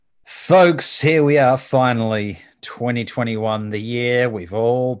Folks, here we are finally, 2021, the year we've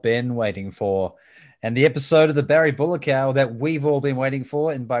all been waiting for, and the episode of the Barry Bullock Hour that we've all been waiting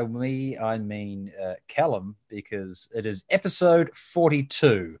for. And by me, I mean Callum, because it is episode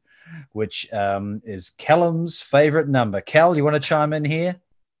 42, which is Callum's favorite number. Cal, you want to chime in here?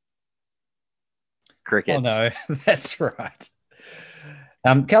 Crickets. Oh, no, that's right.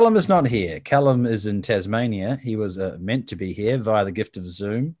 Callum is not here. Callum is in Tasmania. He was meant to be here via the gift of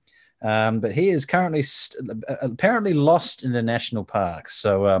Zoom. But he is currently apparently lost in the national park.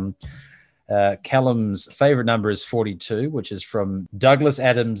 So Callum's favorite number is 42, which is from Douglas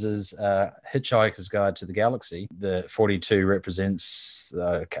Adams's Hitchhiker's Guide to the Galaxy. The 42 represents,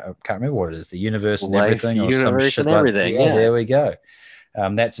 I can't remember what it is, the universe and everything. Or some shit and everything. Yeah, there we go.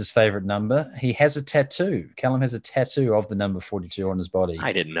 That's his favorite number. He has a tattoo. Callum has a tattoo of the number 42 on his body.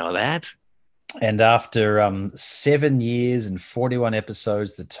 I didn't know that. And after 7 years and 41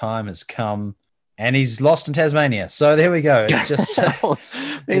 episodes, the time has come, and he's lost in Tasmania. So there we go. It's just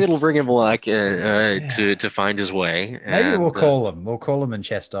maybe it'll bring him luck to find his way. Maybe we'll call him. We'll call him and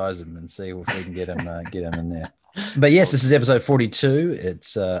chastise him and see if we can get him in there. But yes, this is episode 42.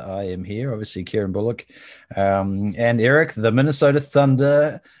 It's I am here, obviously Kieran Bullock, and Eric, the Minnesota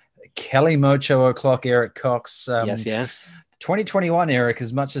Thunder, Kelly Mocho O'Clock, Eric Cox. Yes. 2021, Eric,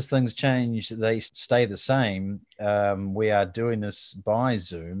 as much as things change, they stay the same. We are doing this by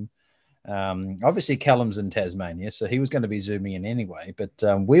Zoom. Obviously, Callum's in Tasmania, so he was going to be Zooming in anyway, but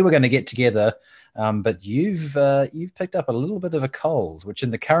we were going to get together. But you've picked up a little bit of a cold, which in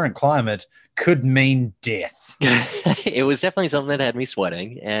the current climate could mean death. It was definitely something that had me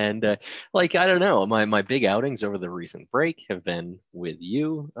sweating. And I don't know, my big outings over the recent break have been with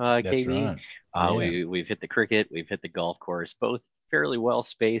you, That's KB. right. Yeah. We've hit the cricket, we've hit the golf course, both fairly well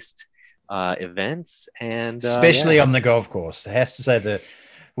spaced events, and especially on the golf course. It has to say that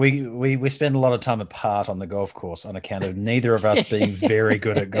we spend a lot of time apart on the golf course on account of neither of us being very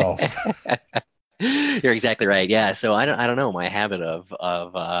good at golf. You're exactly right. Yeah. So I don't know. My habit of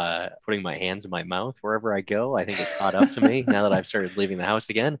putting my hands in my mouth wherever I go, I think it's caught up to me now that I've started leaving the house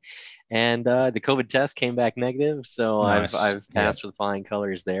again. And the COVID test came back negative, so Nice. I've passed with flying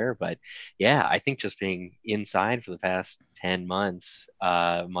colors there. But yeah, I think just being inside for the past 10 months,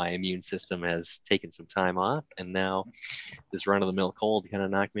 my immune system has taken some time off, and now this run of the mill cold kind of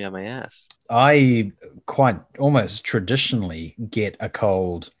knocked me on my ass. I quite almost traditionally get a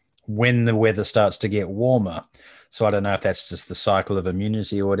cold when the weather starts to get warmer. So I don't know if that's just the cycle of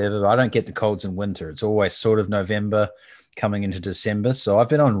immunity or whatever, but I don't get the colds in winter. It's always sort of November coming into December. So I've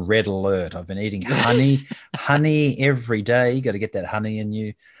been on red alert. I've been eating honey every day. You got to get that honey in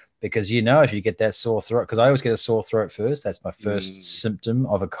you, because if you get that sore throat, because I always get a sore throat first. That's my first symptom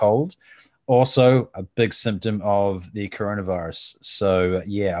of a cold. Also a big symptom of the coronavirus. So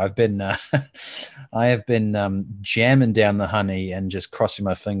yeah, I have been jamming down the honey and just crossing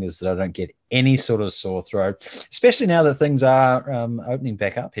my fingers that I don't get any sort of sore throat, especially now that things are opening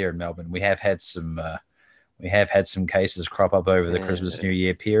back up here in Melbourne. We have had some cases crop up over the Christmas New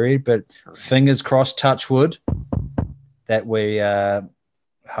Year period, but fingers crossed, touch wood, that we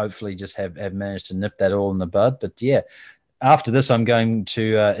hopefully just have managed to nip that all in the bud. But yeah, after this, I'm going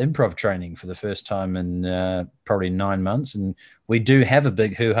to improv training for the first time in probably 9 months. And we do have a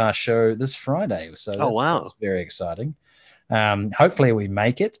big hoo-ha show this Friday. So that's very exciting. Hopefully we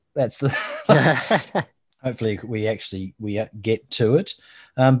make it. That's the hopefully we get to it.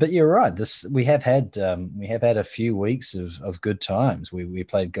 But you're right. We have had a few weeks of good times. We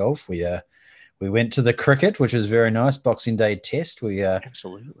played golf. We went to the cricket, which was very nice. Boxing Day test.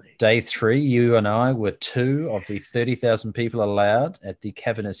 Absolutely. Day 3, you and I were 2 of the 30,000 people allowed at the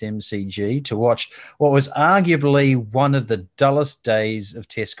Cavernous MCG to watch what was arguably one of the dullest days of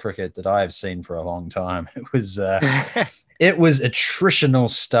Test cricket that I have seen for a long time. It was attritional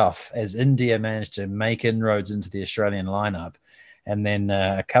stuff as India managed to make inroads into the Australian lineup, and then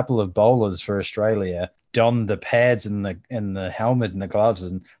a couple of bowlers for Australia donned the pads and the helmet and the gloves,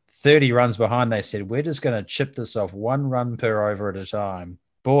 and 30 runs behind, they said, we're just going to chip this off 1 run per over at a time.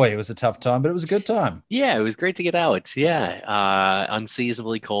 Boy, it was a tough time, but it was a good time. Yeah, it was great to get out. Yeah,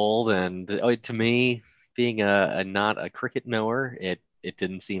 unseasonably cold. And to me, being not a cricket knower, it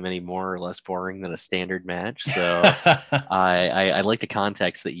didn't seem any more or less boring than a standard match. So I like the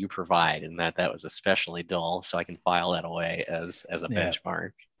context that you provide, and that was especially dull. So I can file that away as a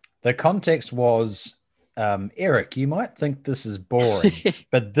benchmark. The context was... Eric, you might think this is boring,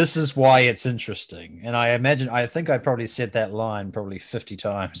 but this is why it's interesting. And I think I probably said that line probably 50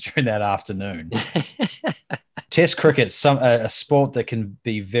 times during that afternoon. Test cricket's a sport that can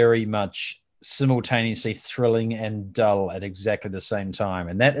be very much simultaneously thrilling and dull at exactly the same time.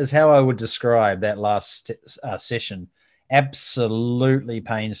 And that is how I would describe that last session. Absolutely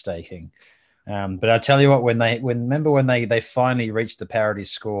painstaking. But I tell you what, when they finally reached the parity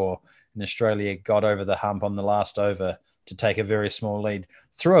score and Australia got over the hump on the last over to take a very small lead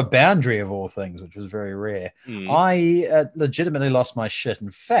through a boundary of all things, which was very rare, I legitimately lost my shit. In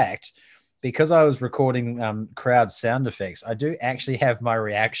fact, because I was recording crowd sound effects, I do actually have my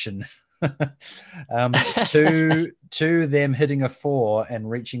reaction to them hitting a 4 and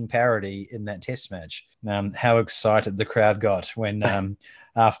reaching parity in that test match. How excited the crowd got when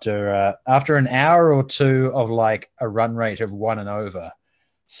after an hour or two of like a run rate of 1 and over,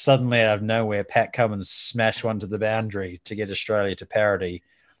 suddenly out of nowhere, Pat Cummins smashed one to the boundary to get Australia to parity.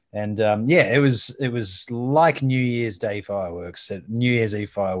 And it was like New Year's Day fireworks, New Year's Eve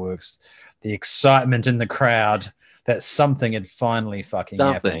fireworks. The excitement in the crowd that something had finally fucking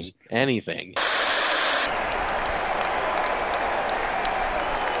happened. Anything.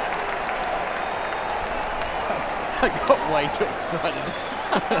 I got way too excited.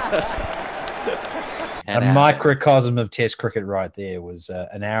 A microcosm of Test cricket right there was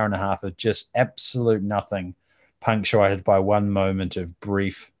an hour and a half of just absolute nothing, punctuated by one moment of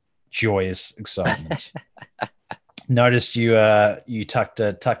brief, joyous excitement. Noticed you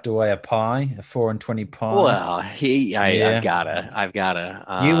tucked away a pie, a 4 and 20 pie. Well, I've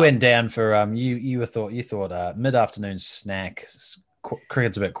gotta. You went down for you thought mid-afternoon snack.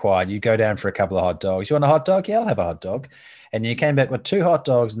 Cricket's a bit quiet. You go down for a couple of hot dogs. You want a hot dog? Yeah, I'll have a hot dog. And you came back with 2 hot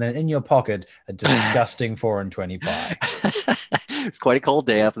dogs, and then in your pocket a disgusting 4 and 20 pie. It's quite a cold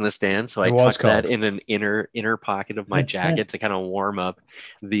day up in the stand, so I tucked that in an inner pocket of my jacket to kind of warm up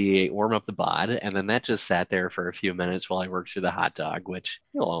the bod, and then that just sat there for a few minutes while I worked through the hot dog, which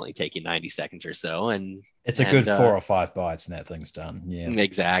will only take you 90 seconds or so, and it's a good 4 or 5 bites, and that thing's done. Yeah,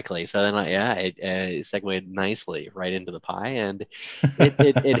 exactly. So then, it segued nicely right into the pie, and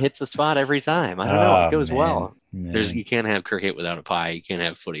it hits the spot every time. I don't know, it goes well. You can't have cricket without a pie. You can't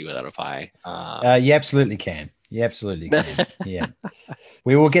have footy without a pie. You absolutely can. You absolutely can. Yeah,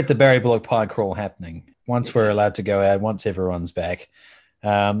 we will get the Barry Bullock pie crawl happening once we're allowed to go out. Once everyone's back.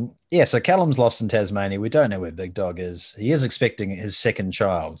 So Callum's lost in Tasmania. We don't know where Big Dog is. He is expecting his second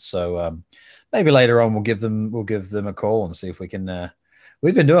child, so maybe later on we'll give them a call and see if we can.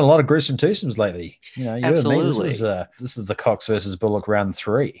 We've been doing a lot of gruesome twosomes lately. You know, you absolutely. And me. This is the Cox versus Bullock round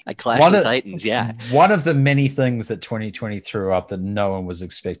 3. A clash of titans, yeah. One of the many things that 2020 threw up that no one was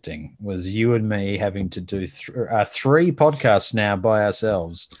expecting was you and me having to do 3 podcasts now by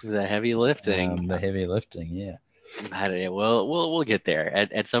ourselves. The heavy lifting. Yeah. We'll get there.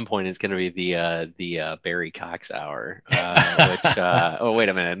 At some point, it's going to be the Barry Cox hour. Which oh wait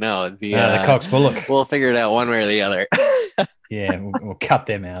a minute, no, the Cox Bullock. We'll figure it out one way or the other. Yeah, we'll cut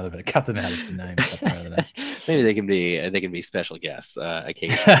them out of it. Cut them out of the name. Maybe they can be special guests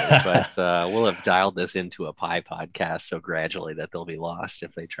occasionally, but we'll have dialed this into a pie podcast so gradually that they'll be lost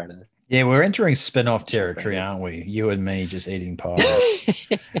if they try to. Yeah, we're entering spin-off territory, aren't we? You and me just eating pies.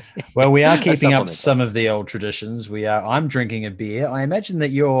 Well, we are keeping up some of the old traditions. I'm drinking a beer. I imagine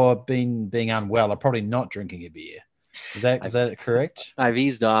that you're being unwell are probably not drinking a beer. Is that correct? I've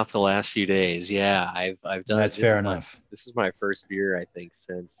eased off the last few days. Yeah, I've done. That's fair enough. This is my first beer, I think,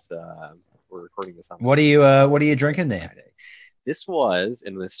 since we're recording this on. What are you drinking there? Friday. This was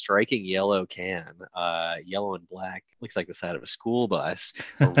in this striking yellow can, yellow and black, looks like the side of a school bus.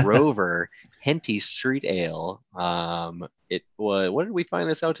 A Rover Henty Street Ale. It was. What did we find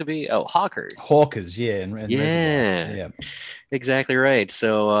this out to be? Oh, Hawkers, yeah, and yeah, exactly right.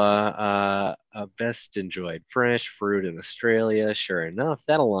 So, best enjoyed fresh fruit in Australia. Sure enough,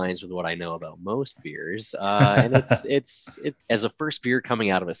 that aligns with what I know about most beers. And it's as a first beer coming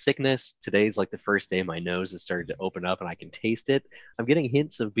out of a sickness. Today's like the first day my nose has started to open up and I can taste it. I'm getting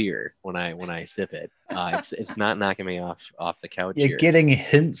hints of beer when I sip it. It's not knocking me off the couch. You're getting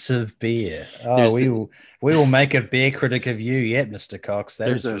hints of beer. Oh, we will make a beer critic of you yet, Mr. Cox.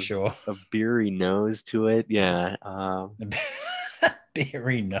 There's for sure. A beery nose to it. Yeah.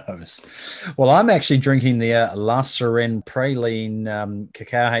 Beery nose. Well, I'm actually drinking the La Serene Praline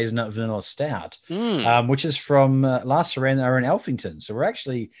Cacao Hazelnut Vanilla Stout, which is from La Serene. They're in Elphington. So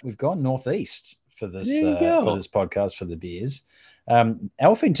we've gone northeast for this podcast for the beers.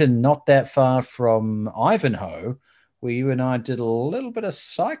 Elphington, not that far from Ivanhoe, where you and I did a little bit of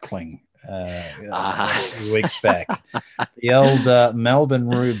cycling weeks back. The old Melbourne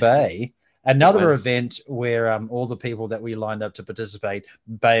Roubaix. Another event where all the people that we lined up to participate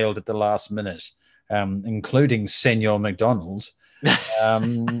bailed at the last minute, including Senor McDonald.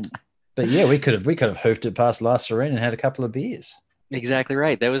 But yeah, we could have hoofed it past La Serene and had a couple of beers. Exactly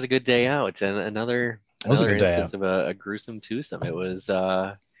right. That was a good day out, and another It was a another good day instance out. of a gruesome twosome. It was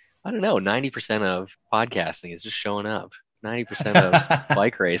I don't know, 90% of podcasting is just showing up. 90% of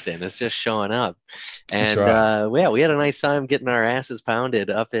bike racing is just showing up. That's And right. yeah, we had a nice time getting our asses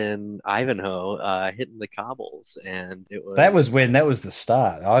pounded up in Ivanhoe, hitting the cobbles, and it was That was the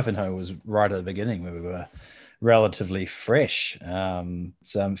start. Ivanhoe was right at the beginning where we were relatively fresh.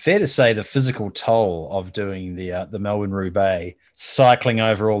 It's fair to say the physical toll of doing the Melbourne Roubaix, cycling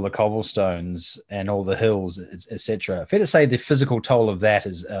over all the cobblestones and all the hills, etc. Fair to say the physical toll of that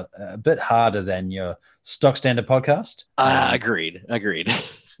is a bit harder than your stock standard podcast. agreed.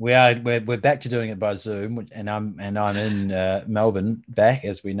 We're back to doing it by Zoom, and I'm in Melbourne back,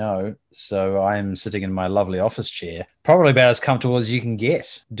 as we know. So I'm sitting in my lovely office chair, probably about as comfortable as you can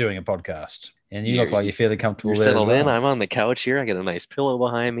get doing a podcast. And you look like you're fairly You're comfortable there as settled in. well. I'm on the couch here. I got a nice pillow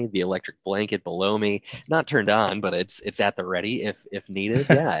behind me, the electric blanket below me, not turned on, but it's at the ready if needed.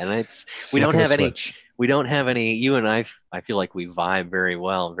 Yeah, and it's Flick of a switch. we don't have any. You and I feel like we vibe very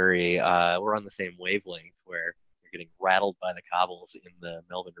well. We're on the same wavelength where you're getting rattled by the cobbles in the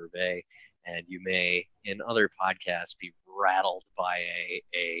Melbourne Roubaix, and you may in other podcasts be rattled by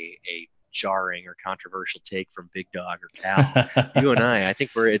a jarring or controversial take from Big Dog or Cal. You and I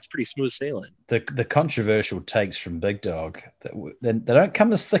think it's pretty smooth sailing. The controversial takes from Big Dog, they don't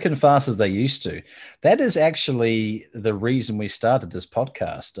come as thick and fast as they used to. That is actually the reason we started this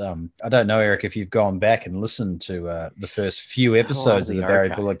podcast. I don't know, Eric, if you've gone back and listened to the first few episodes of the Barry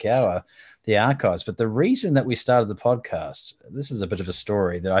Bullock Hour, the archives. But the reason that we started the podcast, this is a bit of a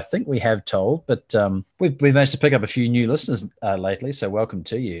story that I think we have told, but we've managed to pick up a few new listeners lately. So welcome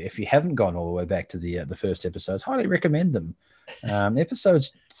to you. If you haven't gone all the way back to the first episodes, highly recommend them.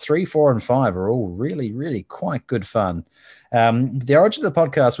 Episodes 3, 4, and 5 are all really, really quite good fun. The origin of the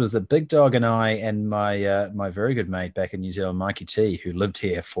podcast was that Big Dog and I and my very good mate back in New Zealand, Mikey T, who lived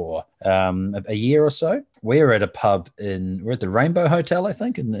here for a year or so, we were at a pub we're at the Rainbow Hotel, I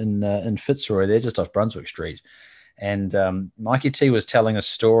think, in Fitzroy, there just off Brunswick Street. And Mikey T was telling a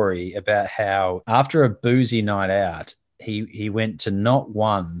story about how after a boozy night out, he went to not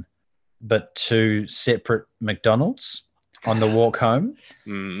one, but 2 separate McDonald's on the walk home.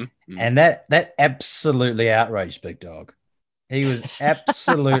 Mm-hmm. And that absolutely outraged Big Dog. He was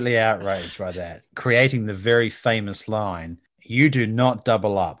absolutely outraged by that, creating the very famous line, "You do not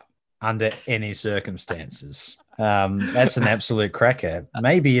double up under any circumstances." That's an absolute cracker.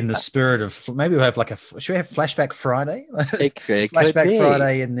 Maybe in the spirit of, maybe we'll have should we have Flashback Friday? Flashback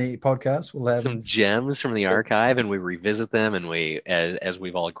Friday in the podcast. We'll have some gems from the archive, and we revisit them, and we, as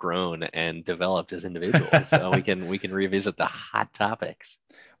we've all grown and developed as individuals, so we can revisit the hot topics.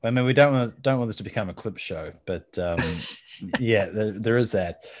 Well, I mean, we don't want this to become a clip show, but yeah, there is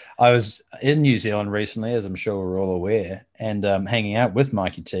that. I was in New Zealand recently, as I'm sure we're all aware, and hanging out with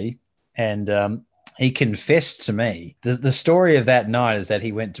Mikey T, and he confessed to me the story of that night is that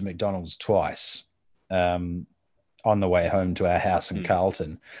he went to McDonald's twice on the way home to our house in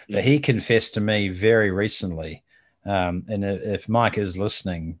Carlton. But he confessed to me very recently, and if Mike is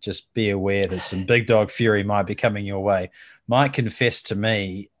listening, just be aware that some Big Dog fury might be coming your way. Mike confessed to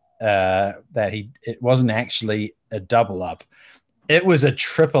me that it wasn't actually a double up. It was a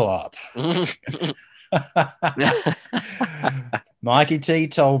triple up. Mikey T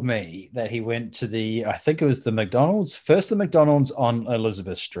told me that he went to I think it was the McDonald's, first the McDonald's on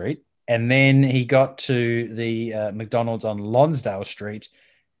Elizabeth Street, and then he got to the McDonald's on Lonsdale Street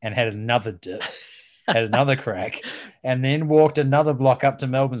and had another dip, had another crack, and then walked another block up to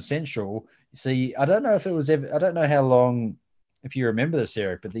Melbourne Central. See, I don't know I don't know how long, if you remember this,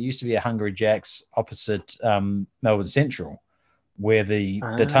 Eric, but there used to be a Hungry Jack's opposite Melbourne Central, where the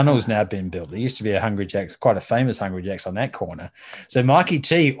tunnel's now been built. There used to be a Hungry Jack's, quite a famous Hungry Jack's on that corner. So Mikey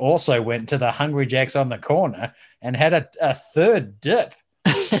T also went to the Hungry Jack's on the corner and had a third dip,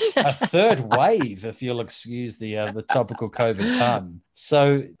 a third wave, if you'll excuse the topical COVID pun.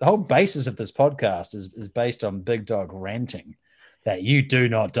 So the whole basis of this podcast is based on Big Dog ranting that you do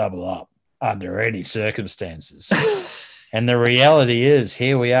not double up under any circumstances. And the reality is,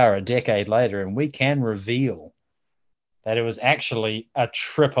 here we are a decade later, and we can reveal that it was actually a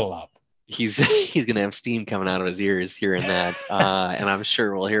triple up. He's going to have steam coming out of his ears hearing that, and I'm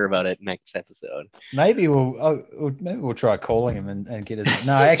sure we'll hear about it next episode. Maybe we'll try calling him and get his.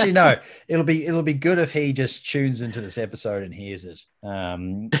 No, actually, no. It'll be good if he just tunes into this episode and hears it.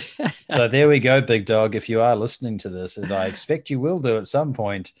 So there we go, Big Dog. If you are listening to this, as I expect you will do at some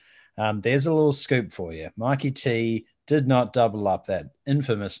point, there's a little scoop for you. Mikey T did not double up that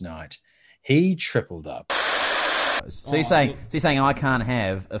infamous night. He tripled up. So you're saying I can't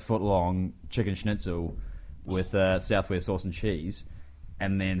have a foot-long chicken schnitzel with Southwest sauce and cheese,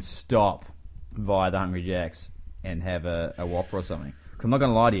 and then stop via the Hungry Jack's and have a Whopper or something. Because I'm not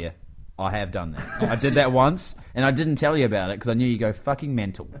going to lie to you, I have done that. I did that once, and I didn't tell you about it because I knew you'd go fucking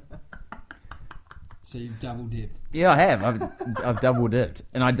mental. So you've double dipped. Yeah, I have. I've double dipped,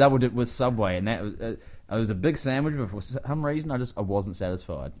 and I double dipped with Subway, and that was it was a big sandwich, but for some reason I wasn't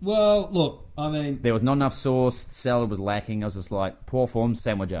satisfied. Well, look, I mean, There was not enough sauce. The salad was lacking. I was just like, poor form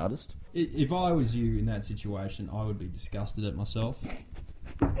sandwich artist. if I was you in that situation, I would be disgusted at myself.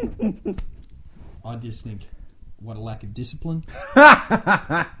 I just think, what a lack of discipline.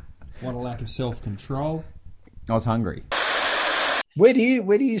 What a lack of self-control. I was hungry. Where do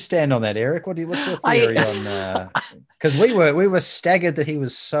you stand on that, Eric? What's your theory on? Because we were staggered that he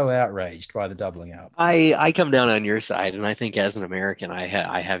was so outraged by the doubling up. I come down on your side, and I think as an American, I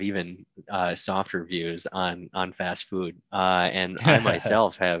have even softer views on fast food, and I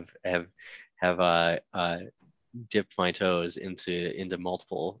myself have dipped my toes into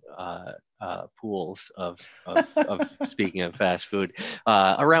multiple pools of speaking of fast food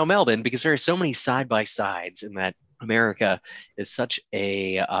around Melbourne, because there are so many side by sides in that. America is such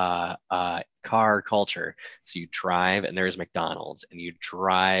a car culture. So you drive and there's McDonald's, and you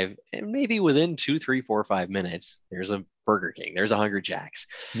drive and maybe within 2, 3, 4, 5 minutes, there's a Burger King, there's a Hungry Jack's.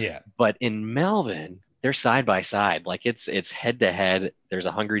 Yeah. But in Melbourne, they're side by side. Like it's head to head. There's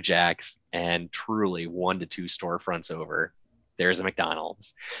a Hungry Jack's, and truly 1 to 2 storefronts over, there's a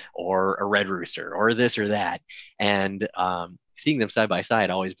McDonald's or a Red Rooster or this or that. And seeing them side by side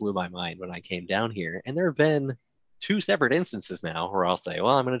always blew my mind when I came down here. And there have been 2 separate instances now where I'll say,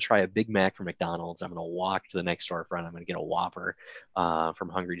 well, I'm going to try a Big Mac from McDonald's. I'm going to walk to the next storefront. I'm going to get a Whopper from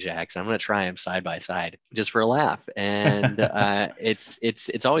Hungry Jack's. I'm going to try them side by side just for a laugh. And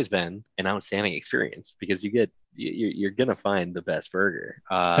it's always been an outstanding experience, because you're going to find the best burger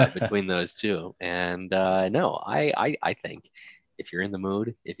between those two. And no, I think if you're in the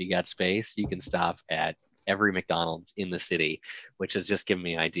mood, if you got space, you can stop at every McDonald's in the city, which has just given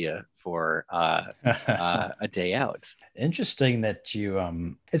me an idea for a day out. Interesting that you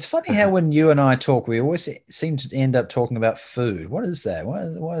it's funny how when you and I talk, we always seem to end up talking about food. What is that?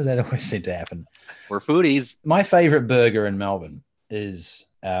 Why does that always seem to happen? We're foodies. My favorite burger in Melbourne is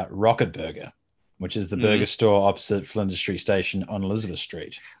Rocket Burger, which is the burger store opposite Flinders Street Station on Elizabeth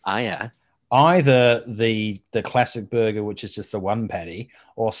Street. Yeah. Either the classic burger, which is just the one patty,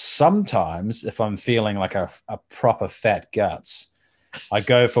 or sometimes if I'm feeling like a proper fat guts, I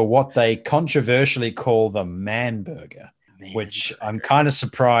go for what they controversially call the man burger, which I'm kind of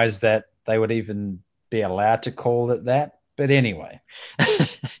surprised that they would even be allowed to call it that. But anyway,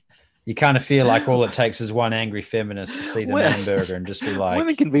 you kind of feel like all it takes is one angry feminist to see the man burger and just be like,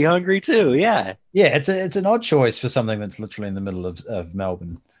 women can be hungry too. Yeah. Yeah, it's an odd choice for something that's literally in the middle of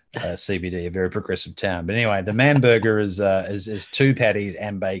Melbourne. CBD, a very progressive town. But anyway, the man burger is 2 patties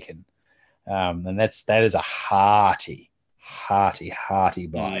and bacon, and that is a hearty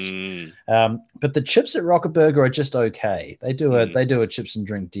bite. But the chips at Rocket Burger are just okay. They do a chips and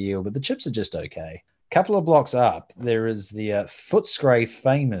drink deal, but the chips are just okay. Couple of blocks up, there is the Footscray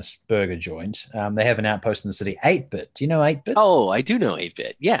famous burger joint. They have an outpost in the city, 8-Bit. Do you know 8-Bit? Oh, I do know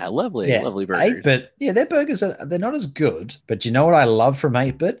 8-Bit. Yeah, lovely burgers. 8-Bit, yeah, their burgers they're not as good. But you know what I love from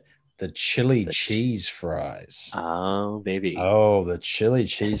 8-Bit? The chili cheese fries. Oh, baby. Oh, the chili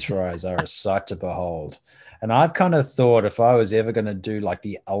cheese fries are a sight to behold. And I've kind of thought if I was ever going to do like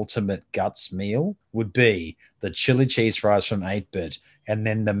the ultimate guts meal, would be the chili cheese fries from 8-Bit and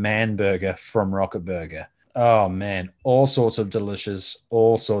then the man burger from Rocket Burger. Oh, man. All sorts of delicious,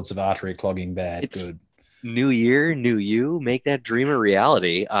 all sorts of artery clogging bad, It's good. New year, new you. Make that dream a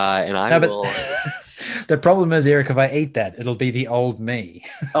reality. And I will... The problem is, Eric, if I eat that, it'll be the old me.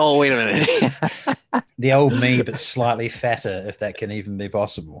 Oh, wait a minute. The old me, but slightly fatter, if that can even be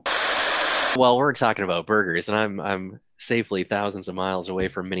possible. Well, we're talking about burgers, and I'm safely thousands of miles away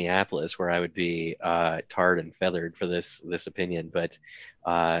from Minneapolis, where I would be tarred and feathered for this opinion. But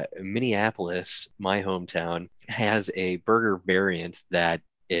Minneapolis, my hometown, has a burger variant that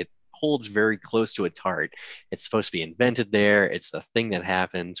it holds very close to a tart. It's supposed to be invented there. It's a thing that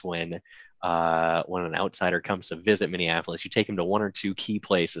happens when an outsider comes to visit Minneapolis. You take him to 1 or 2 key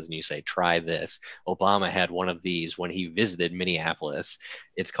places and you say, try this. Obama had one of these when he visited Minneapolis.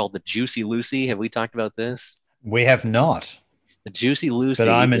 It's called the Juicy Lucy. Have we talked about this? We have not. The Juicy Lucy.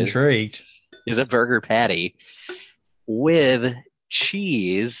 But I'm intrigued. Is a burger patty with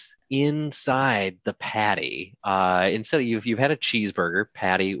cheese inside the patty. Instead of you've had a cheeseburger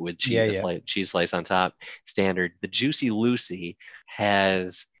patty with cheese, cheese slice on top, standard. The Juicy Lucy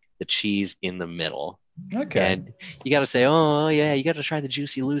has the cheese in the middle. Okay. And you got to say, oh yeah, you got to try the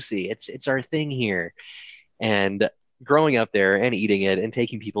Juicy Lucy. It's our thing here. And growing up there and eating it and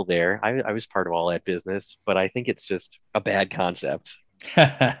taking people there, I was part of all that business, but I think it's just a bad concept.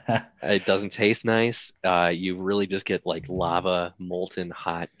 It doesn't taste nice. You really just get like lava, molten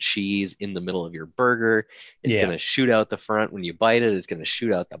hot cheese in the middle of your burger. It's Yeah. going to shoot out the front when you bite it. It's going to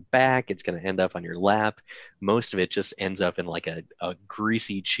shoot out the back. It's going to end up on your lap. Most of it just ends up in like a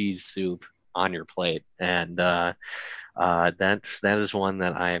greasy cheese soup on your plate. And that is one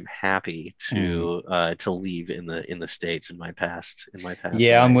that I am happy to leave in the States in my past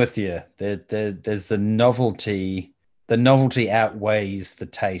Yeah, I'm life. with you. There's the novelty. The novelty outweighs the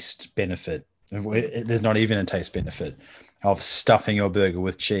taste benefit. There's not even a taste benefit of stuffing your burger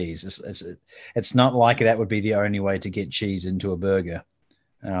with cheese. It's not like that would be the only way to get cheese into a burger.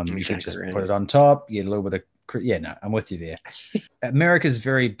 You could just put it on top, get a little bit of yeah. No, I'm with you there. America's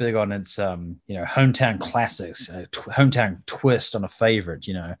very big on its hometown classics, hometown twist on a favorite.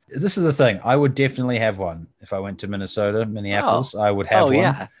 This is the thing. I would definitely have one if I went to Minneapolis. I would have one,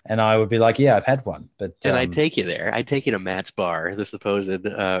 yeah. and I would be like, yeah, I've had one. But and I'd take you there. I'd take you to Matt's Bar, the supposed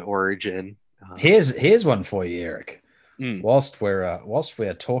origin. Here's one for you, Eric. Mm. Whilst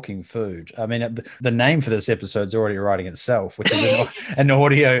we're talking food, I mean the name for this episode is already writing itself, which is an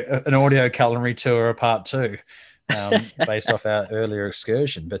audio culinary tour part 2, based off our earlier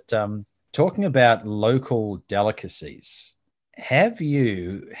excursion. But talking about local delicacies, have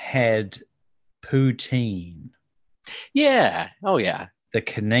you had poutine? Yeah. Oh yeah. The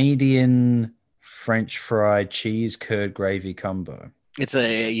Canadian French fry cheese curd gravy combo. It's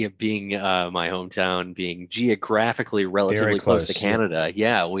being my hometown, being geographically relatively close to Canada.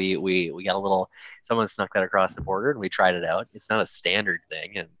 Yeah, we got a little. Someone snuck that across the border, and we tried it out. It's not a standard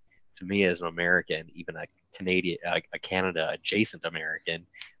thing, and to me, as an American, even a Canadian, a Canada adjacent American,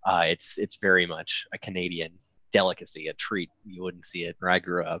 it's very much a Canadian delicacy, a treat. You wouldn't see it where I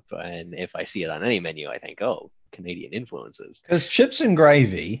grew up, and if I see it on any menu, I think, oh, Canadian influences. Because chips and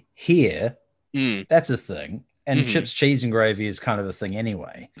gravy here, that's a thing. And chips, cheese, and gravy is kind of a thing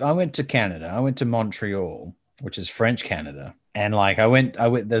anyway. I went to Canada. I went to Montreal, which is French Canada. And like I went,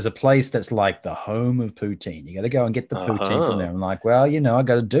 there's a place that's like the home of poutine. You got to go and get the poutine from there. I'm like, well, I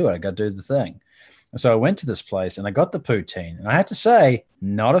got to do it. I got to do the thing. And so I went to this place and I got the poutine. And I had to say,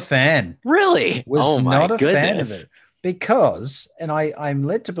 not a fan. Really? Was not a fan of it. Because, and I'm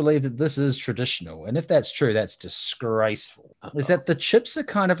led to believe that this is traditional, and if that's true, that's disgraceful. Is that the chips are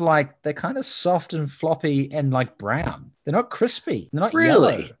kind of like, they're kind of soft and floppy and like brown. They're not crispy. They're not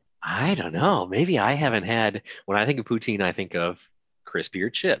yellow. I don't know. Maybe I haven't had, when I think of poutine, I think of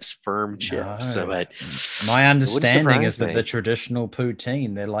crispier chips, firm chips. No. But my understanding is that the traditional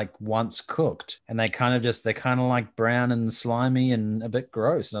poutine, they're like once cooked and they're kind of like brown and slimy and a bit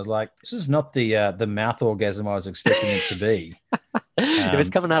gross. And I was like, this is not the mouth orgasm I was expecting it to be. If it's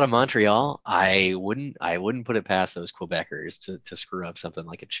coming out of Montreal, I wouldn't put it past those Quebecers to screw up something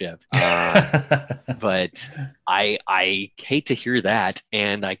like a chip. But I hate to hear that,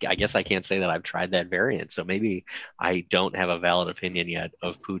 and I guess I can't say that I've tried that variant. So maybe I don't have a valid opinion yet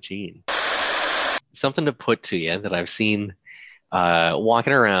of poutine. Something to put to you that I've seen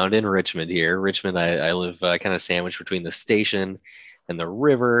walking around in Richmond here. Richmond, I live kind of sandwiched between the station and the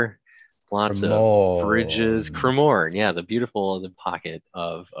river. Lots of bridges. Cremorne, yeah, the pocket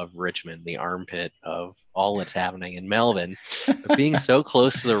of Richmond, the armpit of all that's happening in Melbourne. But being so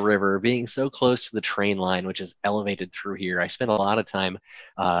close to the river, being so close to the train line, which is elevated through here, I spent a lot of time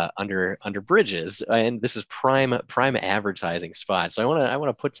under bridges, and this is prime advertising spot. So I want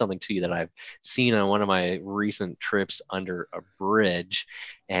to put something to you that I've seen on one of my recent trips under a bridge,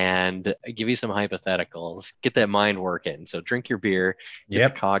 and give you some hypotheticals. Get that mind working. So drink your beer.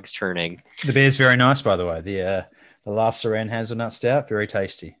 Get the cogs turning. The beer's very nice, by the way. The last Saran hazelnut stout, very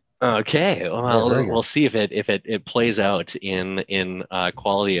tasty. Okay, well, we'll see if it plays out in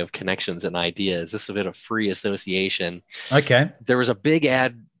quality of connections and ideas. This is a bit of free association. Okay. There was a big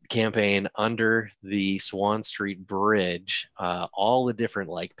ad campaign under the Swan Street Bridge. All the different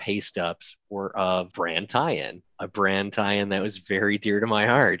like paste ups were of brand tie-in. A brand tie-in that was very dear to my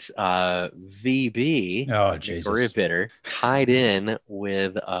heart. VB, Victoria Bitter, tied in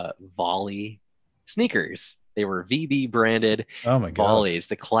with Volley sneakers. They were VB branded volleys,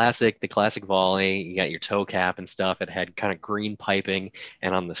 the classic volley. You got your toe cap and stuff. It had kind of green piping,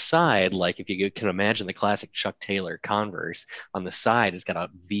 and on the side, like if you can imagine the classic Chuck Taylor Converse, on the side it's got a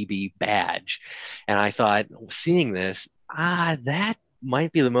VB badge. And I thought, seeing this, that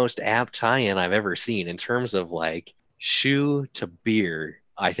might be the most apt tie-in I've ever seen in terms of like shoe to beer.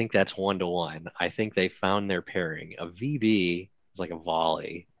 I think that's 1-to-1. I think they found their pairing. A VB is like a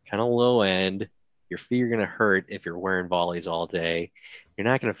volley, kind of low end. Your feet are going to hurt if you're wearing volleys all day. You're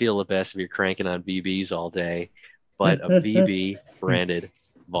not going to feel the best if you're cranking on VBs all day. But a VB branded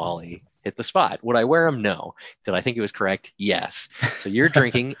volley hit the spot. Would I wear them? No. Did I think it was correct? Yes. So you're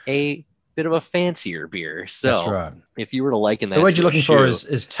drinking a bit of a fancier beer. So That's right. if you were to liken that The word to you're looking shoe, for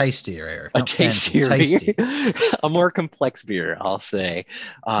is tastier, Eric. a Not fancy, tastier tasty. beer, a more complex beer, I'll say.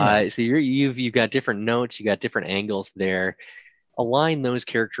 So you've got different notes, you got different angles there. Align those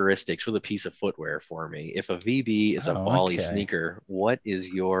characteristics with a piece of footwear for me. If a VB is a volley sneaker, what is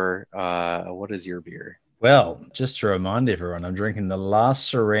your beer? Well, just to remind everyone, I'm drinking the La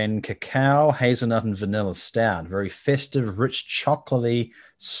Sirène Cacao, Hazelnut, and Vanilla Stout. Very festive, rich, chocolatey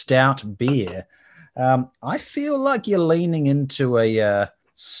stout beer. I feel like you're leaning into a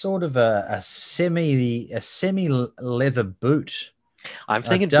sort of a semi leather boot. I'm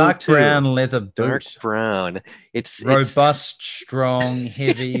thinking dark brown leather boot. Dark brown. It's robust, strong,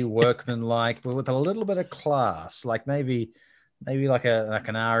 heavy, workmanlike, but with a little bit of class. Like maybe like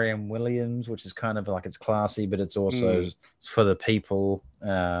an R.M. Williams, which is kind of like it's classy, but it's also it's for the people.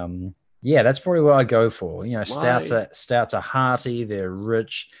 Yeah, that's probably what I'd go for. You know, stouts are hearty, they're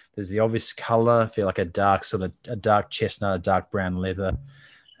rich. There's the obvious color. I feel like a dark chestnut, a dark brown leather.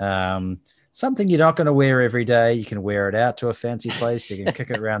 Something you're not going to wear every day. You can wear it out to a fancy place. You can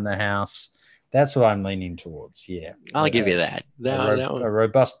kick it around the house. That's what I'm leaning towards. Yeah, I'll give you that. A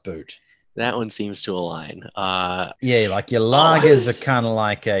robust boot. That one seems to align. Yeah, like your lagers are kind of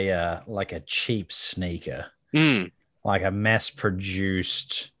like a cheap sneaker, like a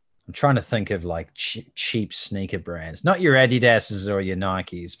mass-produced. I'm trying to think of like cheap sneaker brands, not your Adidas's or your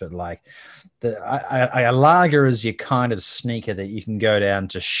Nikes, but like a lager is your kind of sneaker that you can go down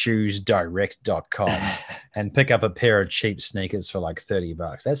to shoesdirect.com and pick up a pair of cheap sneakers for like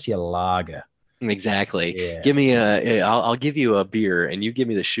 $30. That's your lager. Exactly. Yeah. Give me I'll give you a beer and you give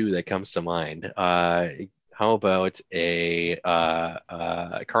me the shoe that comes to mind. How about a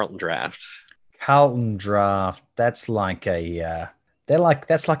Carlton Draft? Carlton Draft. That's like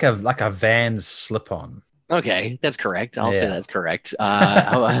that's like a Vans slip-on. Okay, that's correct. I'll say that's correct.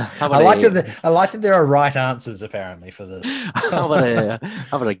 How about I like that there are right answers apparently for this. How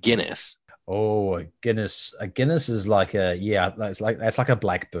about a Guinness? Oh, a Guinness is like that's like a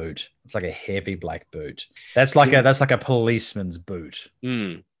black boot. It's like a heavy black boot. That's like a policeman's boot.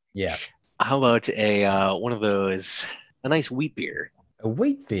 Yeah. How about a one of those, a nice wheat beer? A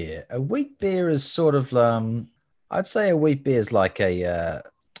wheat beer. A wheat beer is sort of I'd say a wheat beer is like a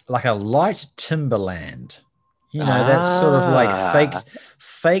light Timberland. You know, that's sort of like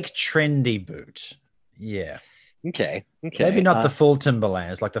fake trendy boot. Yeah. Okay. Maybe not the full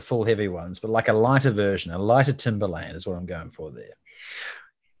Timberlands, like the full heavy ones, but like a lighter version, a lighter Timberland is what I'm going for there.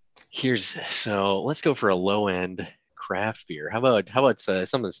 So let's go for a low end craft beer. How about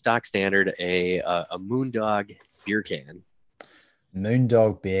something stock standard, a Moondog beer can?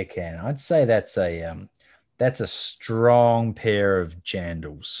 Moondog beer can. I'd say that's a strong pair of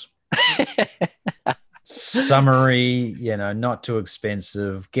jandals. Summery, not too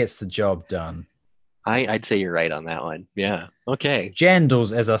expensive, gets the job done. I'd say you're right on that one. Yeah. Okay.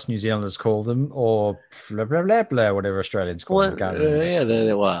 Jandals, as us New Zealanders call them, or blah, blah, blah, blah, whatever Australians call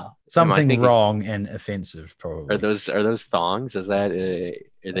them. Something wrong and offensive, probably. Are those thongs? Is that?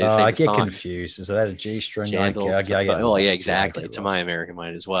 I get thongs? Confused. Is that a G-string? Oh, yeah, exactly. To my American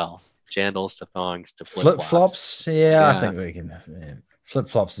mind as well. Jandals to thongs to flip-flops. Yeah, I think we can. Yeah.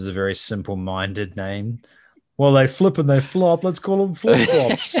 Flip-flops is a very simple-minded name. Well, they flip and they flop. Let's call them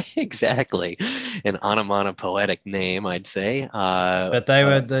flip-flops. Exactly. An onomatopoetic name, I'd say. But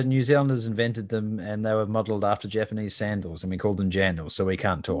the New Zealanders invented them and they were modeled after Japanese sandals and we called them jandals, so we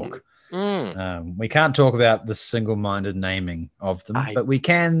can't talk. We can't talk about the single-minded naming of them, but we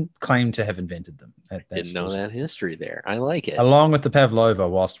can claim to have invented them. Didn't know that history there. I like it. Along with the Pavlova,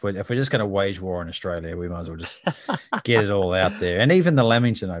 if we're just going to wage war in Australia, we might as well just get it all out there. And even the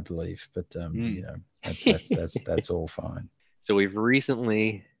Lamington, I believe. But, that's all fine. So we've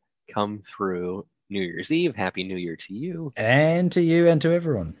recently come through New Year's Eve. Happy New Year to you. And to you and to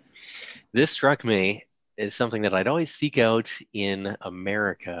everyone. This struck me as something that I'd always seek out in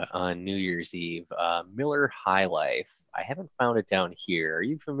America on New Year's Eve. Miller High Life. I haven't found it down here. Are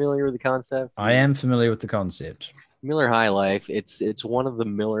you familiar with the concept? I am familiar with the concept. Miller High Life. It's one of the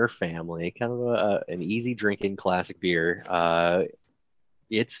Miller family, kind of an easy drinking classic beer.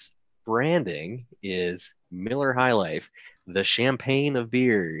 Its branding is Miller High Life, the champagne of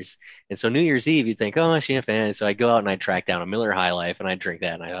beers. And so New Year's Eve, you'd think, oh, champagne. So I go out and I track down a Miller High Life and I drink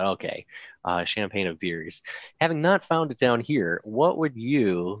that. And I thought, okay, champagne of beers. Having not found it down here, what would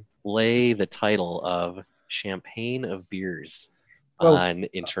you lay the title of champagne of beers Well,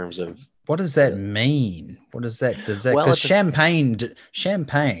 in terms of what does that mean? What does that Well, because it's a-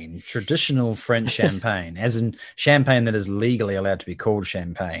 champagne, traditional French champagne, as in champagne that is legally allowed to be called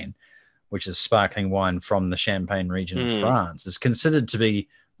champagne, which is sparkling wine from the Champagne region of France, is considered to be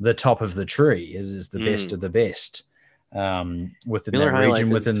the top of the tree. It is the best of the best within Miller that High region,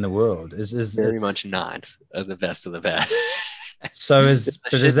 Life within is the world. Is very much not the best of the best. so It's a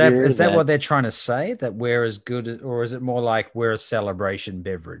but shit beer is that what they're trying to say? That we're as good, or is it more like we're a celebration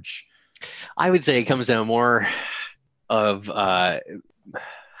beverage? I would say it comes down more of how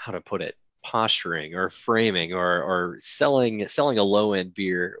to put it, posturing or framing or selling a low end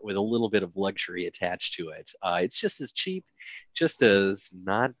beer with a little bit of luxury attached to it. It's just as cheap, just as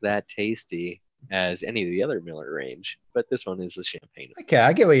not that tasty as any of the other Miller range, but this one is a champagne. Okay,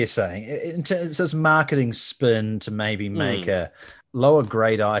 I get what you're saying. It's this marketing spin to maybe make a lower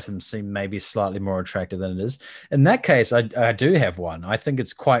grade item seem maybe slightly more attractive than it is. In that case, I do have one. I think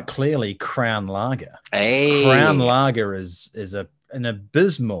it's quite clearly Crown Lager. Crown Hey, Lager is an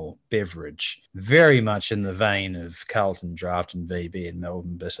abysmal beverage, very much in the vein of Carlton Draft and VB and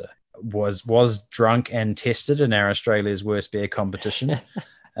Melbourne Bitter. Was drunk and tested in our Australia's Worst Beer competition.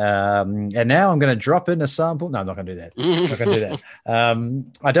 And now I'm going to drop in a sample. No, I'm not going to do that. I'm not going to do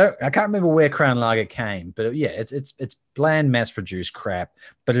that. I can't remember where Crown Lager came, but yeah, it's bland, mass-produced crap.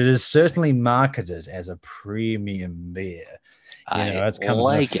 But it is certainly marketed as a premium beer. It comes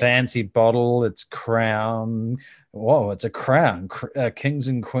in a fancy bottle. It's Crown. Whoa, it's a crown. Kings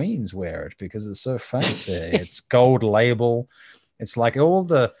and queens wear it because it's so fancy. It's gold label. It's like all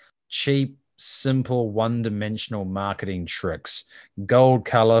the cheap, simple, one-dimensional marketing tricks. Gold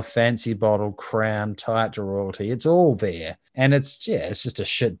color, fancy bottle, crown, tied to royalty. It's all there. And it's just a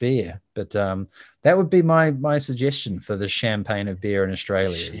shit beer. But that would be my suggestion for the champagne of beer in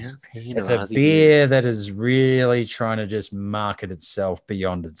Australia. It's a beer that is really trying to just market itself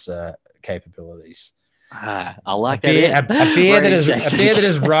beyond its capabilities. I'll lock that in. A beer that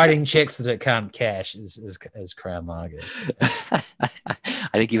is writing checks that it can't cash is Crown Lager.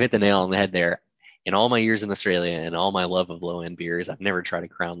 I think you hit the nail on the head there. In all my years in Australia and all my love of low end beers, I've never tried a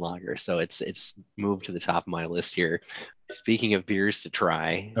Crown Lager, so it's moved to the top of my list here. Speaking of beers to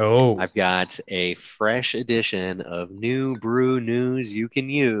try, I've got a fresh edition of New Brew News You Can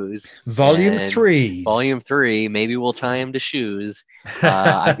Use. Volume 3. Volume 3. Maybe we'll tie them to shoes.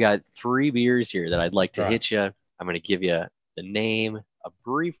 I've got 3 beers here that I'd like to hit you. I'm going to give you the name, a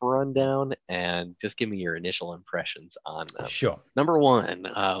brief rundown, and just give me your initial impressions on them. Sure. Number 1,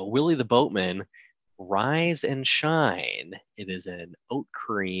 Willie the Boatman, Rise and Shine. It is an oat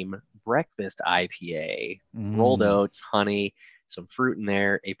cream breakfast IPA. Rolled oats, honey, some fruit in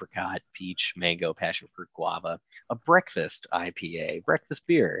there, apricot, peach, mango, passion fruit, guava. A breakfast IPA, breakfast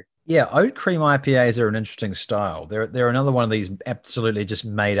beer. Yeah, oat cream IPAs are an interesting style. They're another one of these absolutely just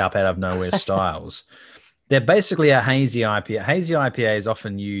made up out of nowhere styles. They're basically a hazy IPA. Hazy IPAs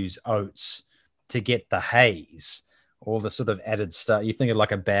often use oats to get the haze, all the sort of added stuff. You think of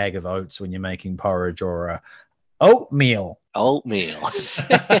like a bag of oats when you're making porridge, or a oatmeal,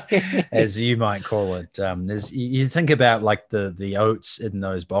 as you might call it. You think about like the oats in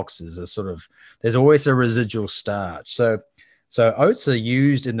those boxes are sort of, there's always a residual starch. So oats are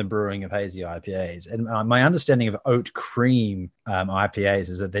used in the brewing of hazy IPAs. And my understanding of oat cream IPAs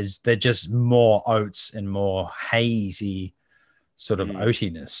is that they're just more oats and more hazy sort of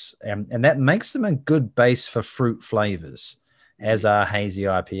oatiness. And that makes them a good base for fruit flavors, as are hazy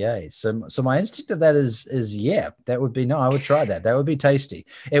IPAs. So my instinct of that is yeah, that would be, no, I would try that. That would be tasty.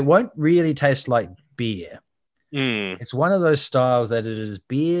 It won't really taste like beer. It's one of those styles that it is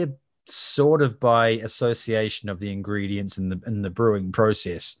beer sort of by association of the ingredients in the brewing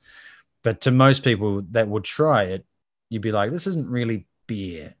process. But to most people that would try it, you'd be like, this isn't really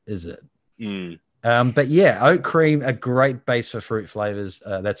beer, is it? But yeah, oat cream, a great base for fruit flavors.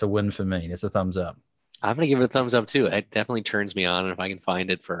 That's a win for me. That's a thumbs up. I'm gonna give it a thumbs up too. It definitely turns me on, and if I can find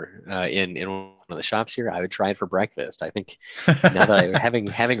it for in one of the shops here, I would try it for breakfast. I think now that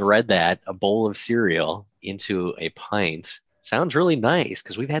having read that, a bowl of cereal into a pint sounds really nice,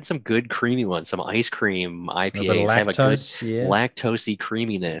 because we've had some good creamy ones. Some ice cream IPAs have a good lactosey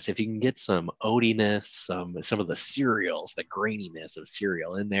creaminess. If you can get some oatiness, some of the cereals, the graininess of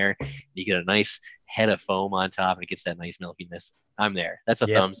cereal in there, you get a nice head of foam on top, and it gets that nice milkiness. I'm there. That's a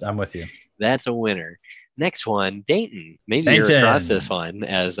thumbs up. I'm with you. That's a winner. Next one, Dayton. Maybe you're across this one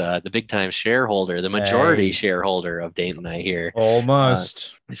as the big time shareholder, the majority shareholder of Dayton, I hear.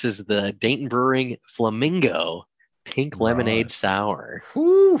 Almost. This is the Dayton Brewing Flamingo Pink Lemonade Sour.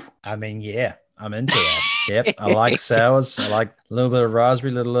 Whew. I mean, yeah, I'm into that. Yep, I like sours. I like a little bit of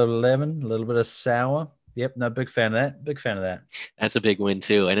raspberry, a little bit of lemon, a little bit of sour. Yep. No, big fan of that. Big fan of that. That's a big win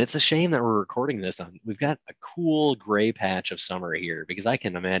too. And it's a shame that we're recording this on. We've got a cool gray patch of summer here because I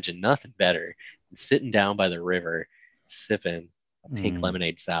can imagine nothing better than sitting down by the river, sipping a pink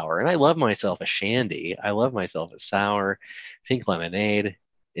lemonade sour. And I love myself a shandy. I love myself a sour, pink lemonade.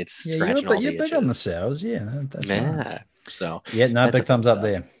 It's scratching all the you're big on the itches. sours. Yeah, that's right. So yeah, no, that's big thumbs up stuff.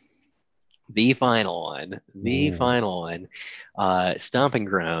 there. The final one. Ooh. Final one. Stomping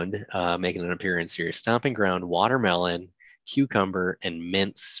Ground making an appearance here. Stomping Ground, watermelon, cucumber, and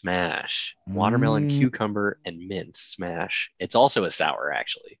mint smash. Watermelon, cucumber, and mint smash. It's also a sour,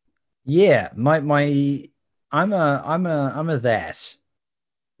 actually. Yeah, I'm a that.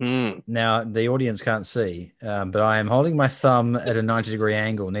 Now the audience can't see, but I am holding my thumb at a 90-degree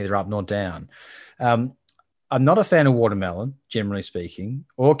angle, neither up nor down. I'm not a fan of watermelon, generally speaking,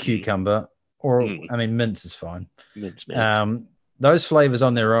 or cucumber, or I mean, mint is fine. Mint. Those flavors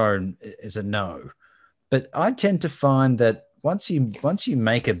on their own is a no. But I tend to find that once you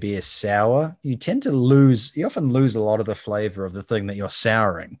make a beer sour, you often lose a lot of the flavor of the thing that you're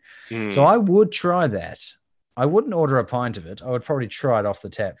souring. So I would try that. I wouldn't order a pint of it. I would probably try it off the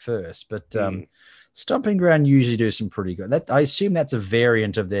tap first. But Stomping Ground usually do some pretty good. I assume that's a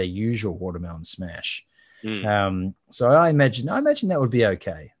variant of their usual watermelon smash. So I imagine that would be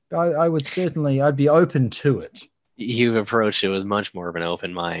okay. I'd be open to it. You've approached it with much more of an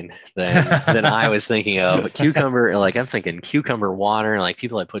open mind than I was thinking of. Cucumber, like I'm thinking cucumber water, like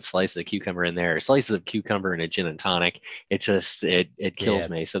people that put slices of cucumber in there, slices of cucumber in a gin and tonic. It just it kills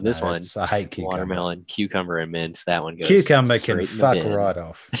me. So this one, I hate cucumber. Watermelon, cucumber, and mint. That one goes. Cucumber can fuck right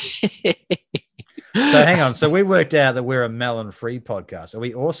off. So hang on. So we worked out that we're a melon-free podcast. Are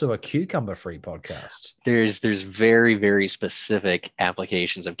we also a cucumber-free podcast? There's very, very specific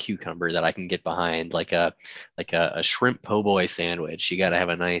applications of cucumber that I can get behind, like a shrimp po' boy sandwich. You got to have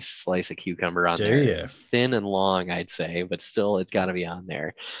a nice slice of cucumber on there. You? Thin and long, I'd say, but still, it's got to be on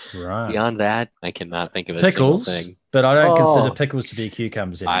there. Right. Beyond that, I cannot think of a pickles, single thing. But I don't consider pickles to be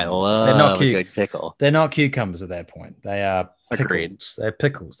cucumbers anymore. I love a good pickle. They're not cucumbers at that point. They are pickles. Agreed. They're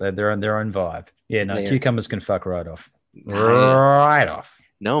pickles. They're on their own vibe. Yeah, no, cucumbers can fuck right off. Right off.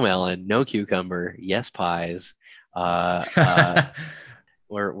 No melon, no cucumber. Yes, pies. We're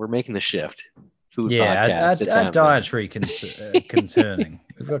making the shift. Food podcast. Our dietary concerning.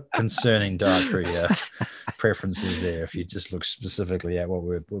 We've got concerning dietary preferences there. If you just look specifically at what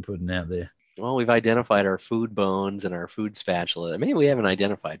we're putting out there. Well, we've identified our food bones and our food spatula. Maybe we haven't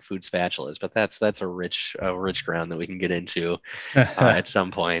identified food spatulas, but that's a rich ground that we can get into at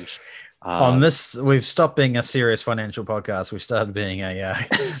some point. On this, we've stopped being a serious financial podcast. We've started being a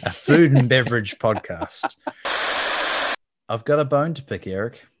food and beverage podcast. I've got a bone to pick,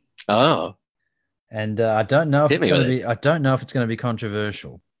 Eric. Oh, and I don't know if it's going to be. I don't know if it's going to be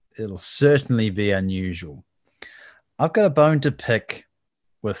controversial. It'll certainly be unusual. I've got a bone to pick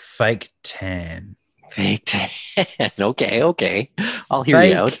with fake tan. Fake tan. Okay. I'll hear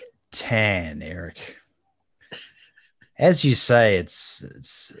you out. Fake tan, Eric. As you say, it's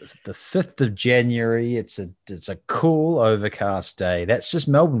the 5th of January. It's a cool, overcast day. That's just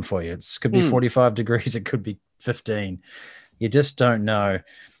Melbourne for you. It could be 45 degrees. It could be 15. You just don't know.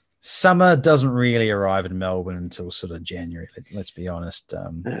 Summer doesn't really arrive in Melbourne until sort of January. Let's be honest.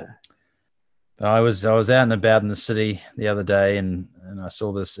 I was out and about in the city the other day, and I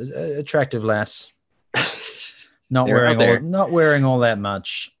saw this attractive lass, not wearing all that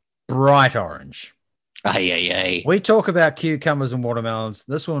much, bright orange. Aye. We talk about cucumbers and watermelons.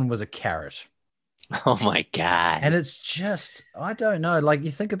 This one was a carrot. Oh my God. And it's just, I don't know. Like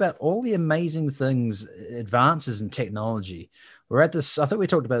you think about all the amazing things, advances in technology. We're at this. I think we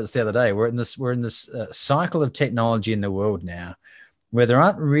talked about this the other day. We're in this cycle of technology in the world now, where there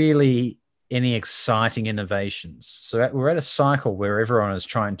aren't really any exciting innovations. So we're at a cycle where everyone is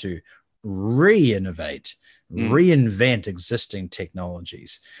trying to reinnovate, reinvent existing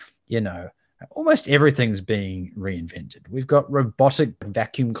technologies. You know, almost everything's being reinvented. We've got robotic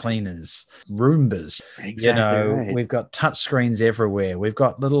vacuum cleaners, Roombas. Exactly right. We've got touch screens everywhere. We've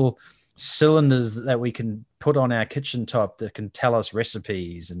got little cylinders that we can put on our kitchen top that can tell us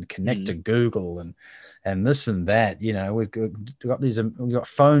recipes and connect to Google and this and that. You know, we've got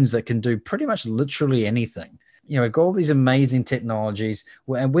phones that can do pretty much literally anything. You know, we've got all these amazing technologies.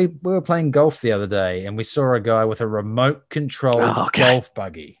 And we were playing golf the other day, and we saw a guy with a remote controlled golf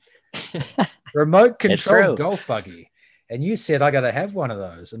buggy. Remote controlled golf buggy. And you said, I got to have one of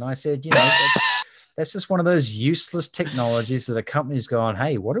those. And I said, you know, that's just one of those useless technologies that a company's gone,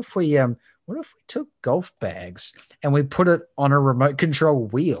 hey, what if we took golf bags and we put it on a remote control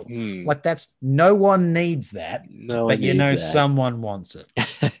wheel? Like no one needs that, but someone wants it.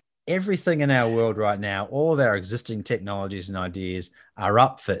 everything in our world right now, all of our existing technologies and ideas are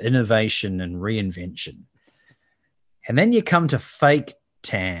up for innovation and reinvention. And then you come to fake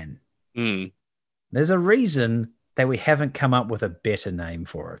tan. Mm. There's a reason that we haven't come up with a better name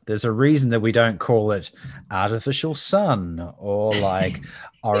for it. There's a reason that we don't call it artificial sun or like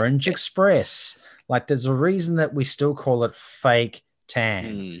Orange Express. Like there's a reason that we still call it fake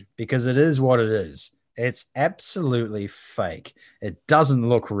tan because it is what it is. It's absolutely fake. It doesn't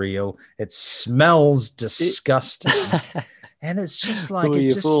look real. It smells disgusting. And it's just like,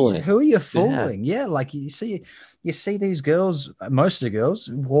 who are you fooling? Yeah. Like you see these girls, most of the girls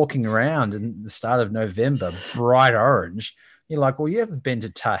walking around in the start of November, bright orange. You're like, well, you haven't been to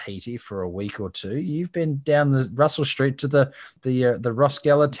Tahiti for a week or two. You've been down the Russell Street to the Ross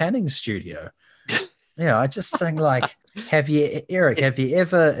Geller tanning studio. Yeah, I just think like, have you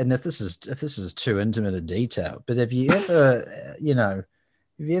ever, and if this is too intimate a detail, but have you ever,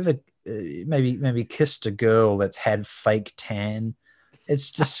 maybe kissed a girl that's had fake tan?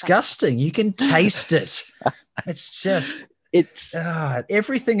 It's disgusting. You can taste it. It's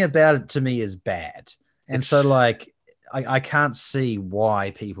everything about it to me is bad. And so like, I can't see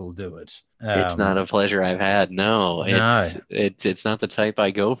why people do it. It's not a pleasure I've had. No, it's not the type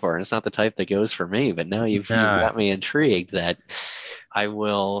I go for, and it's not the type that goes for me. But now you've got me intrigued that I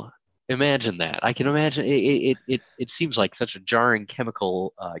will imagine that. I can imagine it seems like such a jarring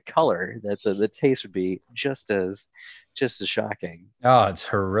chemical color that the taste would be just as shocking. Oh, it's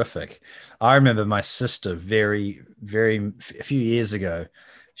horrific. I remember my sister a few years ago.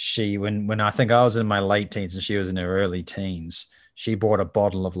 She when I think I was in my late teens and she was in her early teens. She bought a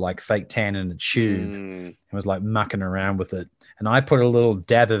bottle of like fake tan in a tube and was like mucking around with it. And I put a little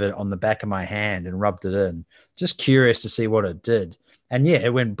dab of it on the back of my hand and rubbed it in, just curious to see what it did. And yeah,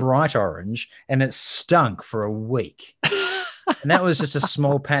 it went bright orange and it stunk for a week. And that was just a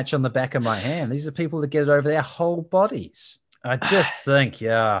small patch on the back of my hand. These are people that get it over their whole bodies. I just think,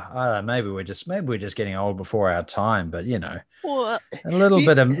 I don't know, maybe we're just getting old before our time, but a little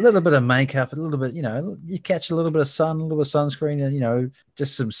bit of makeup, a little bit, you catch a little bit of sun, a little bit of sunscreen,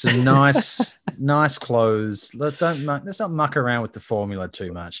 just some nice clothes. Let's not muck around with the formula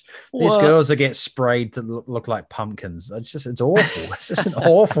too much. These girls that get sprayed to look like pumpkins. It's awful. It's just an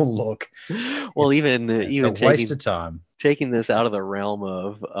awful look. Well, it's even a waste of time. Taking this out of the realm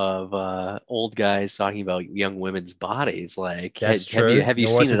of old guys talking about young women's bodies, like that's true. Have you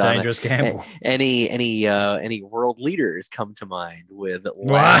seen it dangerous gamble? Any world leaders come to mind with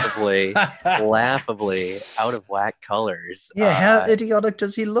laughably out of whack colors? Yeah, how idiotic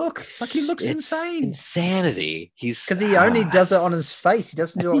does he look? Like he looks insane. Insanity. Because he only does it on his face. He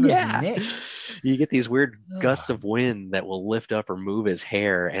doesn't do it on his neck. You get these weird gusts of wind that will lift up or move his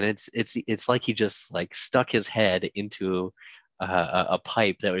hair, and it's like he just like stuck his head into a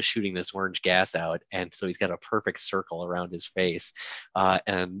pipe that was shooting this orange gas out, and so he's got a perfect circle around his face,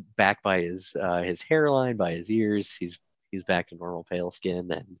 and back by his hairline, by his ears, he's back to normal pale skin,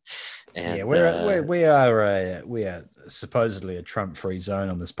 and yeah, we are supposedly a Trump-free zone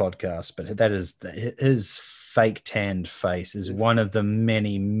on this podcast, but that is his fake tanned face is one of the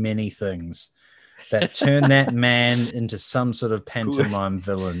many things that turn that man into some sort of pantomime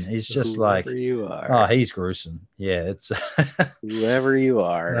villain. He's just like, you are. Oh, he's gruesome. Yeah, it's whoever you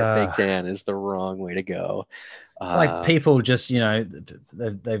are. Fake tan is the wrong way to go. It's like people just,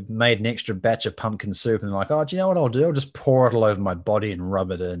 they've made an extra batch of pumpkin soup and they're like, oh, do you know what I'll do? I'll just pour it all over my body and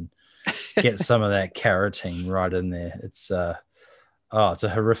rub it in, get some of that carotene right in there. It's it's a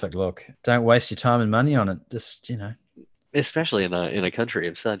horrific look. Don't waste your time and money on it. Just, especially in a country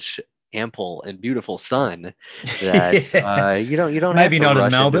of such ample and beautiful sun that you don't maybe have to not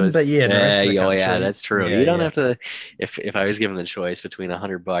in Melbourne, but yeah, the rest of the country. Yeah, that's true. You don't have to. If I was given the choice between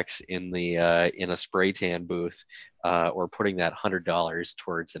 $100 in a spray tan booth or putting that $100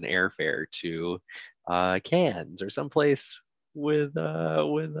 towards an airfare to Cairns or someplace with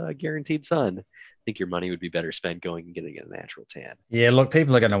guaranteed sun, I think your money would be better spent going and getting a natural tan. Yeah, look,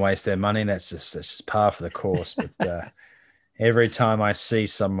 people are going to waste their money. That's just par for the course. But every time I see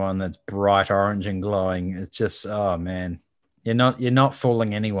someone that's bright orange and glowing, it's just, oh man, you're not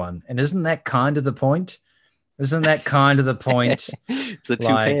fooling anyone. And isn't that kind of the point? It's the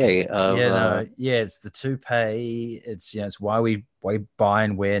toupee of, it's the toupee. It's why we buy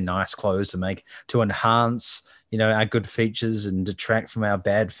and wear nice clothes to enhance, our good features and detract from our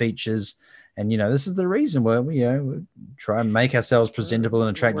bad features. And, this is the reason why we try and make ourselves presentable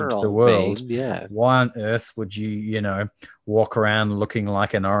and attractive to the world. Yeah. Why on earth would you, walk around looking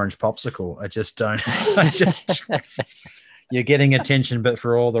like an orange popsicle? I just don't. You're getting attention, but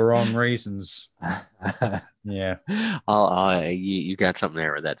for all the wrong reasons. Yeah. You got something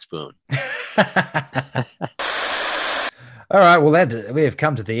there with that spoon. All right. Well, we have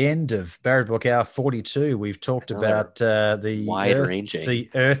come to the end of Barry Book Hour 42. We've talked about the wide-ranging. the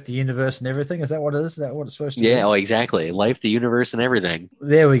Earth, the universe, and everything. Is that what it is? Is that what it's supposed to be? Yeah. Oh, exactly. Life, the universe, and everything.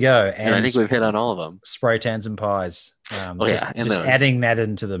 There we go. And I think we've hit on all of them. Spray tans and pies. Just those. adding that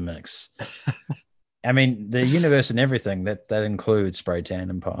into the mix. I mean, the universe and everything that includes spray tan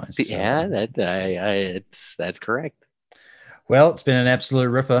and pies. So. Yeah, that's correct. Well, it's been an absolute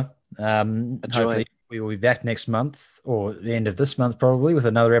ripper. Hopefully we will be back next month or the end of this month probably with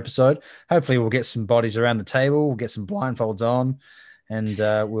another episode. Hopefully we'll get some bodies around the table. We'll get some blindfolds on, and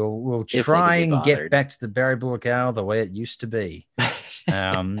we'll try and get back to the Barry Bullock Hour the way it used to be.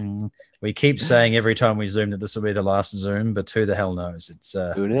 We keep saying every time we Zoom that this will be the last Zoom, but who the hell knows? It's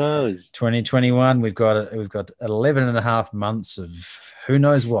who knows? 2021. We've got 11 and a half months of who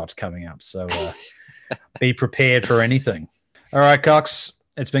knows what coming up. So be prepared for anything. All right, Cox.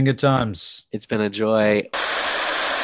 It's been good times. It's been a joy.